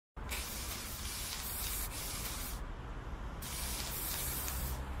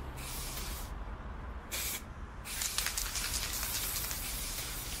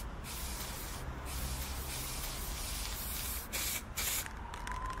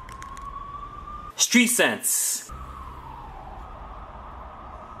Street Scents.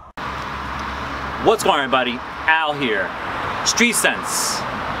 What's going on, everybody? Al here. Street Scents.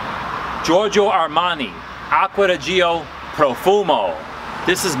 Giorgio Armani Acqua Di Gio Profumo.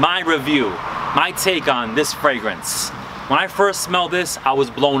 This is my review, my take on this fragrance. When I first smelled this, I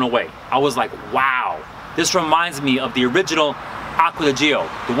was blown away. I was like, wow. This reminds me of the original Acqua Di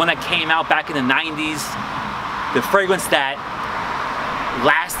Gio, the one that came out back in the 90s. The fragrance that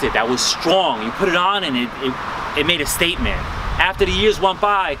lasted, that was strong. You put it on and it made a statement. After the years went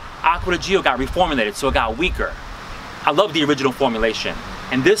by, Acqua Di Gio got reformulated, so it got weaker. I love the original formulation,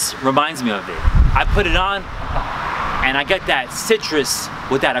 and this reminds me of it. I put it on, and I get that citrus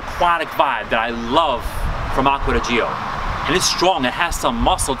with that aquatic vibe that I love from Acqua Di Gio. And it's strong, it has some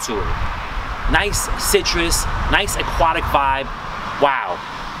muscle to it. Nice citrus, nice aquatic vibe. Wow.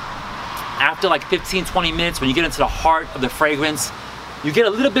 After like 15-20 minutes, when you get into the heart of the fragrance, you get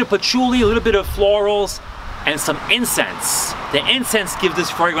a little bit of patchouli, a little bit of florals, and some incense. The incense gives this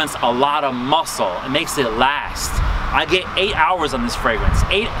fragrance a lot of muscle. It makes it last. I get 8 hours on this fragrance,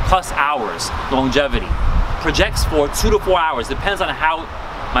 8+ hours longevity. Projects for 2 to 4 hours, depends on how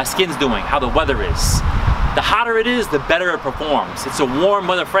my skin's doing, how the weather is. The hotter it is, the better it performs. It's a warm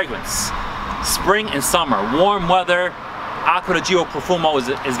weather fragrance. Spring and summer, warm weather, Acqua Di Gio Profumo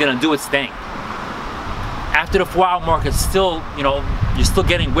is gonna do its thing. After the 4-hour mark, it's still, you're still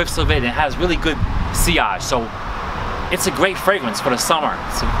getting whiffs of it, and it has really good sillage. So it's a great fragrance for the summer.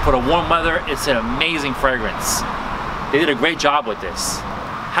 For the warm weather, it's an amazing fragrance. They did a great job with this.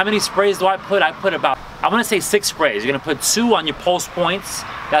 How many sprays do I put? I put about, I want to say 6 sprays. You're gonna put 2 on your pulse points.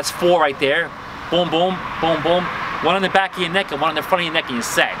 That's 4 right there. Boom, boom, boom, boom. 1 on the back of your neck and 1 on the front of your neck, and you're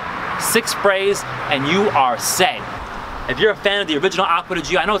set. 6 sprays and you are set. If you're a fan of the original Acqua Di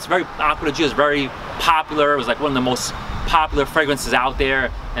Gio, I know Acqua Di Gio is very popular. It was like one of the most popular fragrances out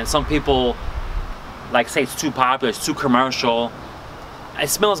there, and some people like say it's too popular, it's too commercial. It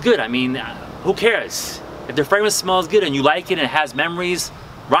smells good. I mean, who cares? If the fragrance smells good and you like it and it has memories,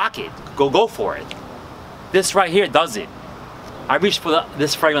 rock it. Go for it. This right here does it. I reach for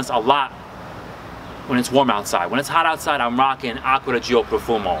this fragrance a lot when it's warm outside. When it's hot outside, I'm rocking Acqua Di Gio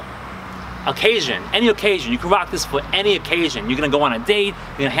Profumo. Occasion, any occasion, you can rock this for any occasion. You're gonna go on a date,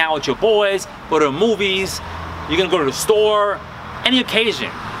 you're gonna hang out with your boys, go to the movies, you're gonna go to the store, any occasion,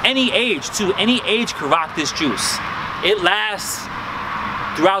 any age too, any age can rock this juice. It lasts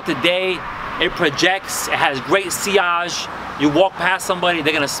throughout the day, it projects, it has great sillage. You walk past somebody,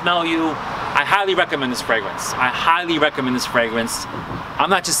 they're gonna smell you. I highly recommend this fragrance. I highly recommend this fragrance.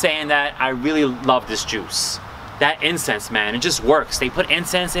 I'm not just saying that, I really love this juice. That incense, man, it just works. They put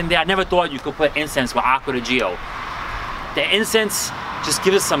incense in there. I never thought you could put incense with Acqua Di Gio. The incense just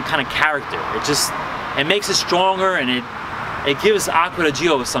gives it some kind of character. It makes it stronger, and it gives Acqua Di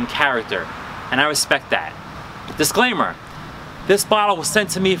Gio some character, and I respect that. Disclaimer, this bottle was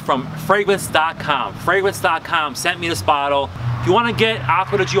sent to me from fragrance.com. Fragrance.com sent me this bottle. If you want to get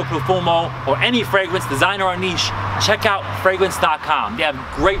Acqua Di Gio Profumo or any fragrance, designer or niche, check out fragrance.com. They have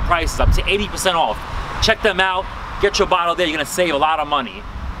great prices, up to 80% off. Check them out, get your bottle there, you're gonna save a lot of money.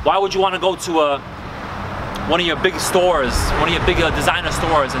 Why would you wanna go to one of your big stores, one of your big designer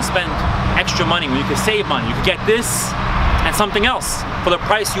stores, and spend extra money when you could save money? You could get this and something else for the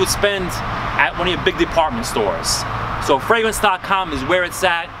price you would spend at one of your big department stores. So fragrance.com is where it's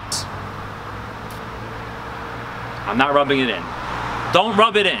at. I'm not rubbing it in. Don't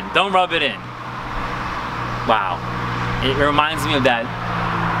rub it in, don't rub it in. Wow, it reminds me of that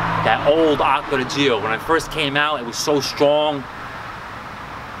old Acqua Di Gio. When I first came out, it was so strong.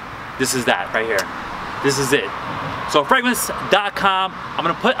 This is that right here. This is it. So fragrance.com, I'm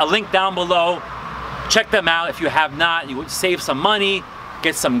gonna put a link down below. Check them out if you have not. You would save some money,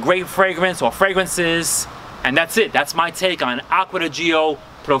 get some great fragrance or fragrances, and that's it. That's my take on Acqua Di Gio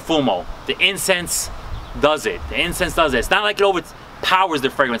Profumo. The incense does it. The incense does it. It's not like it overpowers the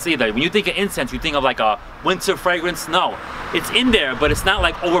fragrance either. When you think of incense, you think of like a winter fragrance. No, it's in there, but it's not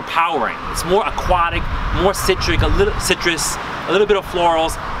like overpowering. It's more aquatic, more citric, a little citrus, a little bit of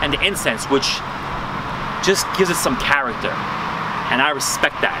florals, and the incense, which just gives it some character, and I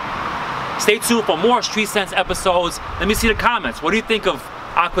respect that. Stay tuned for more Street Scents episodes. Let me see the comments. What do you think of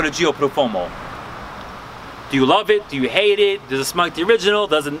Acqua Di Gio Profumo? Do you love it? Do you hate it? Does it smell like the original?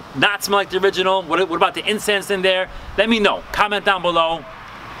 Does it not smell like the original? What about the incense in there? Let me know. Comment down below.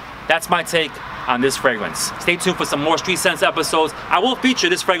 That's my take on this fragrance. Stay tuned for some more Street Scents episodes. I will feature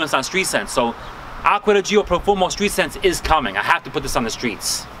this fragrance on Street Scents, so Acqua Di Gio Profumo Street Scents is coming. I have to put this on the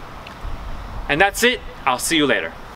streets. And that's it. I'll see you later.